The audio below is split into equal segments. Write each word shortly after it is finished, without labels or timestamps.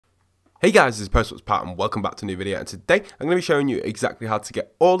Hey guys, this is POSTBOXPAT and welcome back to a new video, and today I'm going to be showing you exactly how to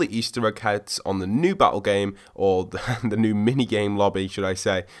get all the Easter egg heads on the new battle game, or the new mini game lobby should I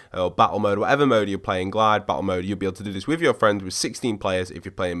say, or battle mode, whatever mode you're playing, glide, battle mode. You'll be able to do this with your friends with 16 players if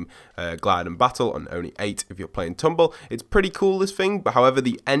you're playing glide and battle, and only 8 if you're playing tumble. It's pretty cool, this thing, but however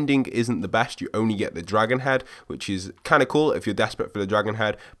the ending isn't the best. You only get the dragon head, which is kind of cool if you're desperate for the dragon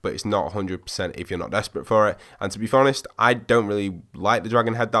head, but it's not 100% if you're not desperate for it. And to be honest, I don't really like the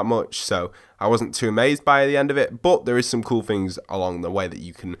dragon head that much, so I wasn't too amazed by the end of it, but there is some cool things along the way that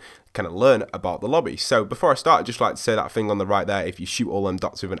you can kind of learn about the lobby. So before I start, I'd just like to say that thing on the right there, if you shoot all them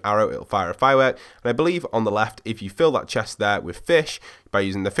dots with an arrow, it'll fire a firework. And I believe on the left, if you fill that chest there with fish, by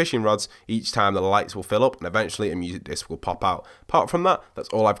using the fishing rods, each time the lights will fill up and eventually a music disc will pop out. Apart from that, that's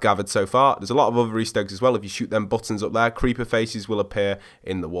all I've gathered so far. There's a lot of other Easter eggs as well. If you shoot them buttons up there, creeper faces will appear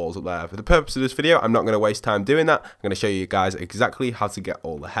in the walls up there. For the purpose of this video, I'm not going to waste time doing that. I'm going to show you guys exactly how to get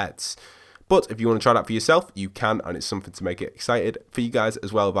all the heads. But if you want to try that for yourself, you can, and it's something to make it excited for you guys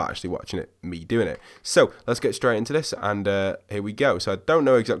as well about actually watching me doing it. So let's get straight into this, and here we go. So I don't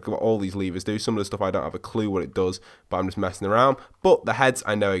know exactly what all these levers do. Some of the stuff I don't have a clue what it does, but I'm just messing around. But the heads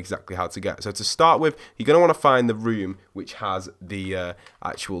I know exactly how to get. So to start with, you're going to want to find the room which has the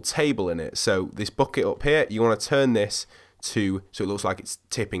actual table in it. So this bucket up here, you want to turn this so it looks like it's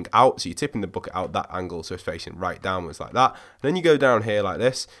tipping out, so you're tipping the bucket out that angle so it's facing right downwards like that. And then you go down here like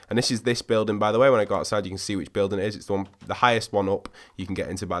this, and this is this building, by the way. When I go outside you can see which building it is. It's the highest one up you can get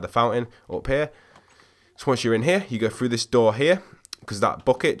into by the fountain up here. So once you're in here, you go through this door here, because that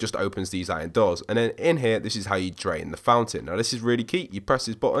bucket just opens these iron doors. And then in here, this is how you drain the fountain. Now this is really key. You press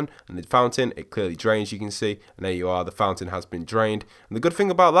this button and the fountain, it clearly drains, you can see, and there you are, the fountain has been drained. And the good thing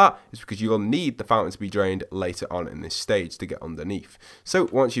about that is because you'll need the fountain to be drained later on in this stage to get underneath. So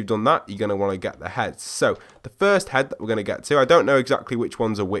once you've done that, you're going to want to get the heads. So the first head that we're going to get to, I don't know exactly which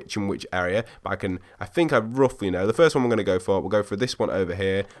ones are which in which area, but I think I roughly know. The first one we're going to go for, we'll go for this one over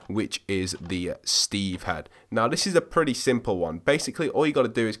here, which is the Steve head. Now this is a pretty simple one. Basically, all you got to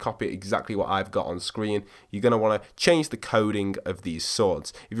do is copy exactly what I've got on screen. You're going to want to change the coding of these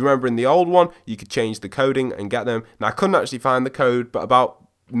swords. If you remember in the old one, you could change the coding and get them. Now I couldn't actually find the code, but about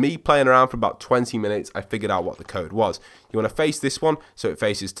me playing around for about 20 minutes, I figured out what the code was. You want to face this one so it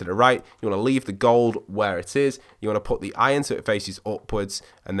faces to the right. You want to leave the gold where it is. You want to put the iron so it faces upwards.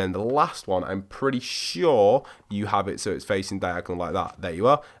 And then the last one, I'm pretty sure you have it so it's facing diagonal like that. There you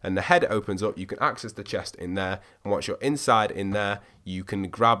are. And the head opens up. You can access the chest in there. And once you're inside in there, you can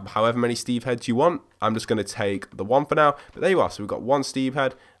grab however many Steve heads you want. I'm just going to take the one for now. But there you are. So we've got one Steve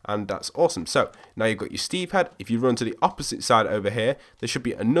head. And that's awesome. So now you've got your Steve head. If you run to the opposite side over here, there should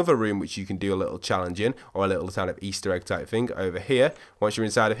be another room which you can do a little challenge in, or a little kind of Easter egg type thing over here. Once you're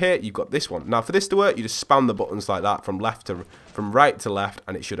inside of here, you've got this one. Now for this to work, you just spam the buttons like that from right to left,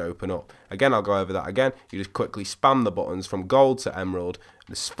 and it should open up. Again, I'll go over that again. You just quickly spam the buttons from gold to emerald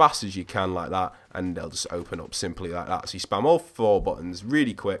as fast as you can like that, and they'll just open up simply like that. So you spam all 4 buttons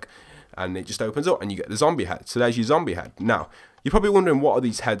really quick, and it just opens up, and you get the zombie head. So there's your zombie head. Now, you're probably wondering, what are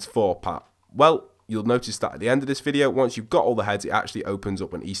these heads for, Pat? Well, you'll notice that at the end of this video, once you've got all the heads, it actually opens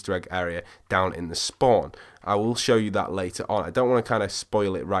up an Easter egg area down in the spawn. I will show you that later on. I don't want to kind of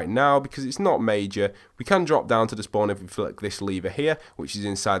spoil it right now because it's not major. We can drop down to the spawn if we flick this lever here, which is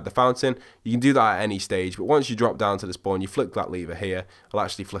inside the fountain. You can do that at any stage, but once you drop down to the spawn, you flick that lever here. I'll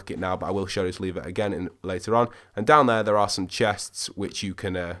actually flick it now, but I will show this lever again later on. And down there are some chests which you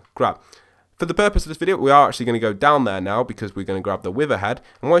can grab. For the purpose of this video, we are actually going to go down there now because we're going to grab the wither head.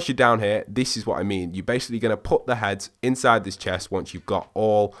 And once you're down here, this is what I mean. You're basically going to put the heads inside this chest once you've got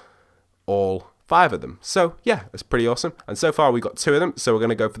all 5 of them. So yeah, that's pretty awesome. And so far we've got 2 of them, so we're going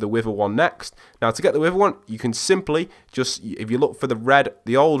to go for the wither one next. Now to get the wither one, you can simply just, if you look for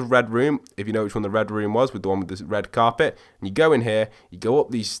the old red room, if you know which one the red room was, with the one with the red carpet, and you go in here, you go up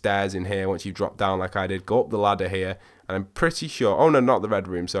these stairs in here. Once you drop down like I did, go up the ladder here, and I'm pretty sure, oh no, not the red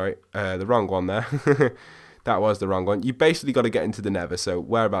room, sorry, the wrong one there. That was the wrong one. You basically got to get into the nether. So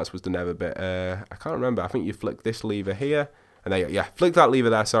whereabouts was the nether bit? I can't remember. I think you flick this lever here. And there you go. Yeah, flick that lever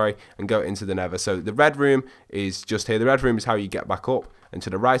there, sorry, and go into the nether. So the red room is just here. The red room is how you get back up. And to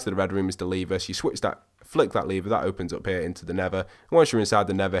the right of the red room is the lever. So you switch that, flick that lever, that opens up here into the nether. And once you're inside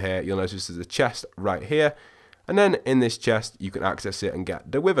the nether here, you'll notice there's a chest right here. And then in this chest, you can access it and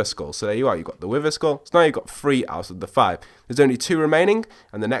get the wither skull. So there you are, you've got the wither skull. So now you've got 3 out of the 5. There's only 2 remaining,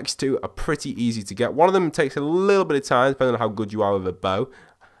 and the next 2 are pretty easy to get. One of them takes a little bit of time, depending on how good you are with a bow.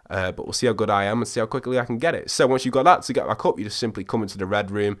 But we'll see how good I am and see how quickly I can get it. So once you've got that, to get back up, you just simply come into the red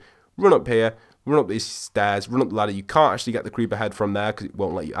room, run up here, run up these stairs, run up the ladder. You can't actually get the creeper head from there because it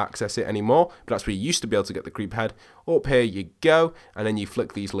won't let you access it anymore, but that's where you used to be able to get the creeper head. Up here you go, and then you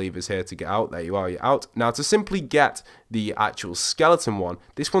flick these levers here to get out. There you are, you're out. Now to simply get the actual skeleton one,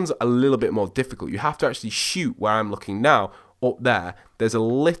 this one's a little bit more difficult. You have to actually shoot where I'm looking now. Up there, there's a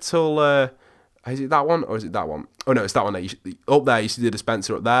little, is it that one or is it that one? Oh no, it's that one there. Up there, you see the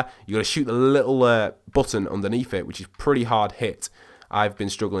dispenser up there. You got to shoot the little button underneath it, which is pretty hard hit. I've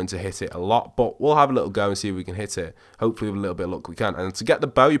been struggling to hit it a lot, but we'll have a little go and see if we can hit it. Hopefully with a little bit of luck we can. And to get the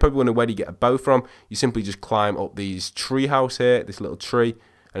bow, you probably wonder where do you get a bow from. You simply just climb up these tree house here, this little tree,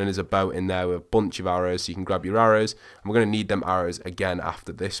 and then there's a bow in there with a bunch of arrows, so you can grab your arrows. And we're going to need them arrows again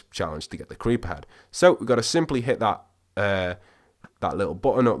after this challenge to get the creeper head. So we've got to simply hit that that little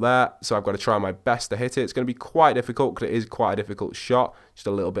button up there. So I've got to try my best to hit it. It's going to be quite difficult because it is quite a difficult shot. Just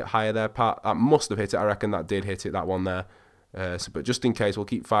a little bit higher there, Pat. That must have hit it. I reckon that did hit it, that one there. But just in case, we'll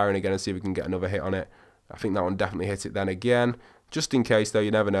keep firing again and see if we can get another hit on it. I think that one definitely hit it then again. Just in case, though,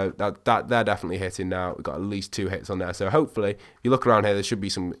 you never know. That they're definitely hitting now. We've got at least 2 hits on there. So hopefully, if you look around here, there should be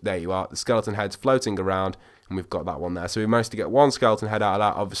some. There you are. The skeleton head's floating around, and we've got that one there. So we managed to get 1 skeleton head out of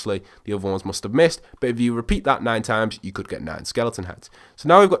that. Obviously, the other ones must have missed. But if you repeat that 9 times, you could get 9 skeleton heads. So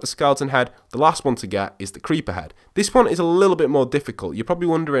now we've got the skeleton head. The last one to get is the creeper head. This one is a little bit more difficult. You're probably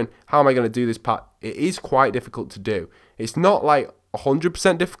wondering, how am I going to do this, Pat? It is quite difficult to do. It's not like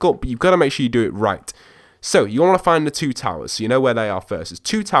 100% difficult, but you've got to make sure you do it right. So you want to find the 2 towers, so you know where they are first. There's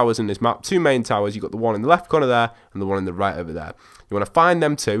 2 towers in this map, 2 main towers. You've got the one in the left corner there and the one in the right over there. You want to find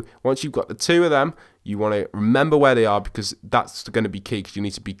them 2. Once you've got the 2 of them, you want to remember where they are because that's going to be key because you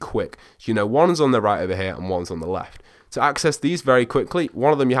need to be quick. So you know one's on the right over here and one's on the left. To access these very quickly,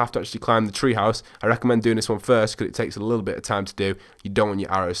 one of them you have to actually climb the treehouse. I recommend doing this one first because it takes a little bit of time to do. You don't want your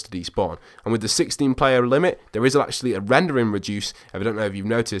arrows to despawn. And with the 16 player limit, there is actually a rendering reduce. I don't know if you've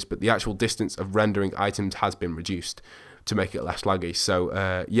noticed, but the actual distance of rendering items has been reduced to make it less laggy. So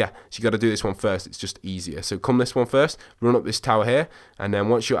yeah, so you got to do this one first. It's just easier. So come this one first, run up this tower here, and then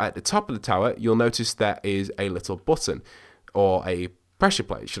once you're at the top of the tower, you'll notice there is a little button or a pressure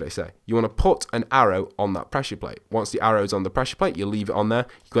plate, should I say. You want to put an arrow on that pressure plate. Once the arrow's on the pressure plate, you leave it on there.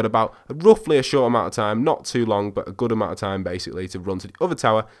 You've got about roughly a short amount of time, not too long, but a good amount of time basically to run to the other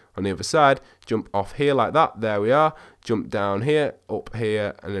tower on the other side. Jump off here like that. There we are. Jump down here, up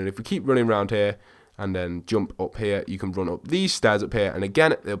here, and then if we keep running around here, and then jump up here, you can run up these stairs up here, and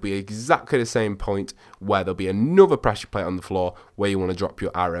again there'll be exactly the same point where there'll be another pressure plate on the floor where you want to drop your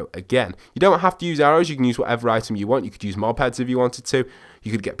arrow again. You don't have to use arrows, you can use whatever item you want. You could use mob heads if you wanted to,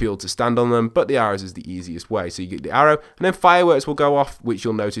 you could get people to stand on them, but the arrows is the easiest way. So you get the arrow, and then fireworks will go off, which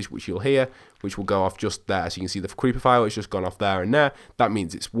you'll notice, which you'll hear, which will go off just there. So you can see the creeper fireworks just gone off there and there. That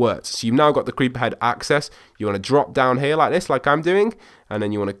means it's worked. So you've now got the creeper head access. You want to drop down here like this, like I'm doing, and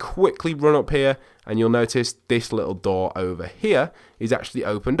then you want to quickly run up here, and you'll notice this little door over here is actually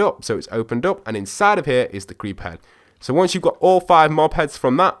opened up. So it's opened up, and inside of here is the creeper head. So once you've got all 5 mob heads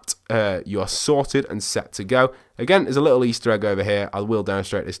from that, you are sorted and set to go. Again, there's a little Easter egg over here. I will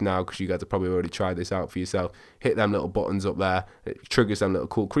demonstrate this now because you guys have probably already tried this out for yourself. Hit them little buttons up there. It triggers them little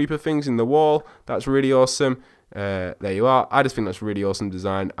cool creeper things in the wall. That's really awesome. There you are. I just think that's really awesome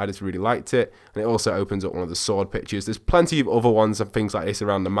design. I just really liked it. And it also opens up one of the sword pictures. There's plenty of other ones and things like this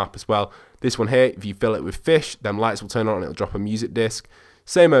around the map as well. This one here, if you fill it with fish, them lights will turn on and it'll drop a music disc.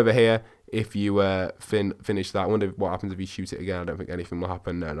 Same over here. If you finish that, I wonder what happens if you shoot it again. I don't think anything will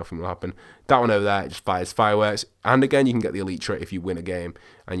happen. No, nothing will happen. That one over there, it just fires fireworks. And again, you can get the elite trait if you win a game,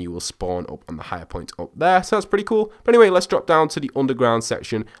 and you will spawn up on the higher point up there. So that's pretty cool. But anyway, let's drop down to the underground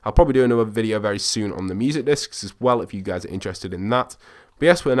section. I'll probably do another video very soon on the music discs as well, if you guys are interested in that. But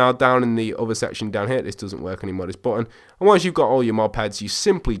yes, we're now down in the other section down here. This doesn't work anymore, this button. And once you've got all your mob heads, you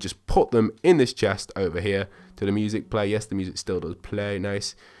simply just put them in this chest over here. To the music play. Yes, the music still does play.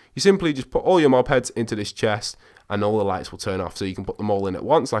 Nice. You simply just put all your mob heads into this chest, and all the lights will turn off. So you can put them all in at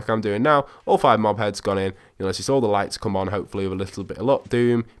once, like I'm doing now. All 5 mob heads gone in. You'll notice all the lights come on, hopefully with a little bit of luck.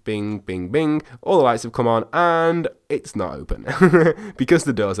 Doom, bing, bing, bing. All the lights have come on, and it's not open because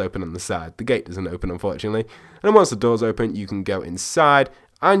the door's open on the side. The gate doesn't open, unfortunately. And then once the door's open, you can go inside,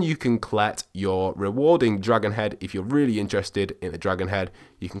 and you can collect your rewarding dragon head. If you're really interested in the dragon head,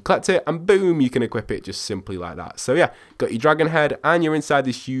 you can collect it, and boom, you can equip it just simply like that. So yeah, got your dragon head, and you're inside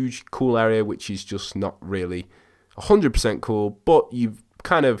this huge cool area, which is just not really 100% cool, but you've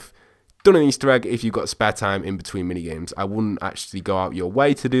kind of done an Easter egg if you've got spare time in between minigames. I wouldn't actually go out your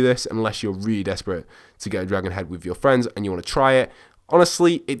way to do this unless you're really desperate to get a dragon head with your friends and you want to try it.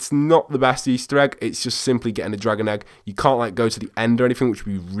 Honestly, it's not the best Easter egg. It's just simply getting a dragon egg. You can't like go to the end or anything, which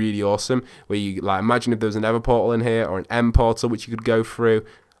would be really awesome. Where you like imagine if there was an Nether portal in here or an M portal which you could go through.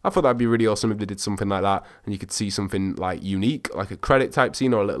 I thought that'd be really awesome if they did something like that, and you could see something like unique, like a credit type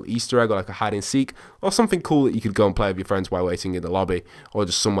scene, or a little Easter egg, or like a hide and seek, or something cool that you could go and play with your friends while waiting in the lobby, or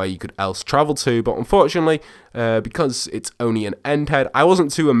just somewhere you could else travel to. But unfortunately, because it's only an end head, I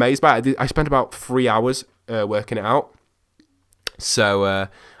wasn't too amazed by it. I spent about 3 hours working it out. So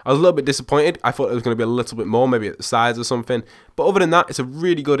I was a little bit disappointed. I thought it was going to be a little bit more, maybe at the sides or something. But other than that, it's a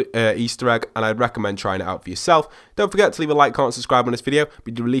really good Easter egg, and I'd recommend trying it out for yourself. Don't forget to leave a like, comment, subscribe on this video.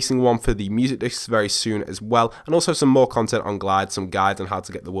 We'll be releasing one for the music discs very soon as well, and also some more content on glides, some guides on how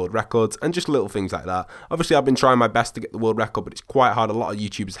to get the world records, and just little things like that. Obviously, I've been trying my best to get the world record, but it's quite hard. A lot of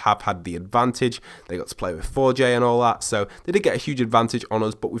YouTubers have had the advantage. They got to play with 4J and all that, so they did get a huge advantage on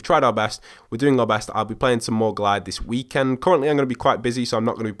us, but we've tried our best. We're doing our best. I'll be playing some more glide this weekend. Currently, I'm going to be quite busy, so I'm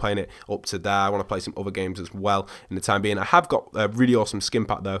not going to be playing it up to there. I want to play some other games as well in the time being. I have got a really awesome skin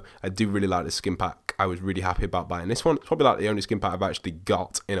pack though. I do really like this skin pack. I was really happy about buying this one. It's probably like the only skin pack I've actually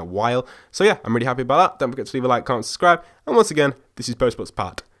got in a while. So yeah, I'm really happy about that. Don't forget to leave a like, comment, subscribe. And once again, this is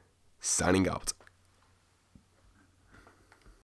POSTBOXPAT signing out.